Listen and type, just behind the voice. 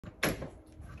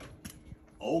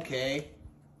Okay.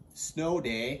 Snow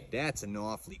day. That's an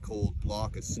awfully cold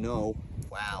block of snow.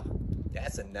 Wow,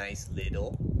 that's a nice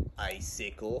little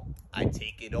icicle. I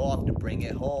take it off to bring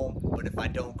it home, but if I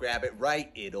don't grab it right,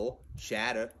 it'll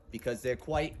shatter because they're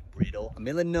quite brittle. I'm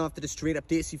ill enough that it's straight up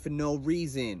dissy for no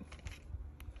reason.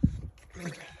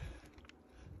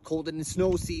 Colder than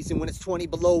snow season when it's 20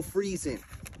 below freezing.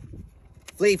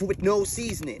 Flavor with no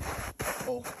seasoning.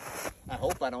 Oh, I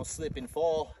hope I don't slip and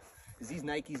fall, cause these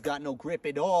Nikes got no grip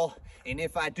at all. And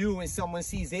if I do and someone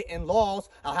sees it and lolls,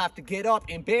 I'll have to get up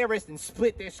embarrassed and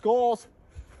split their skulls.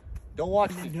 Don't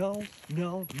watch me. No.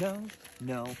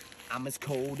 I'm as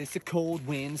cold as the cold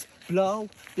winds blow,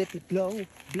 flip it, blow.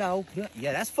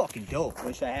 Yeah, that's fucking dope.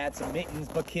 Wish I had some mittens,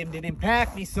 but Kim didn't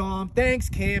pack me some. Thanks,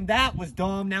 Kim, that was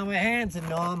dumb. Now my hands are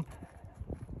numb.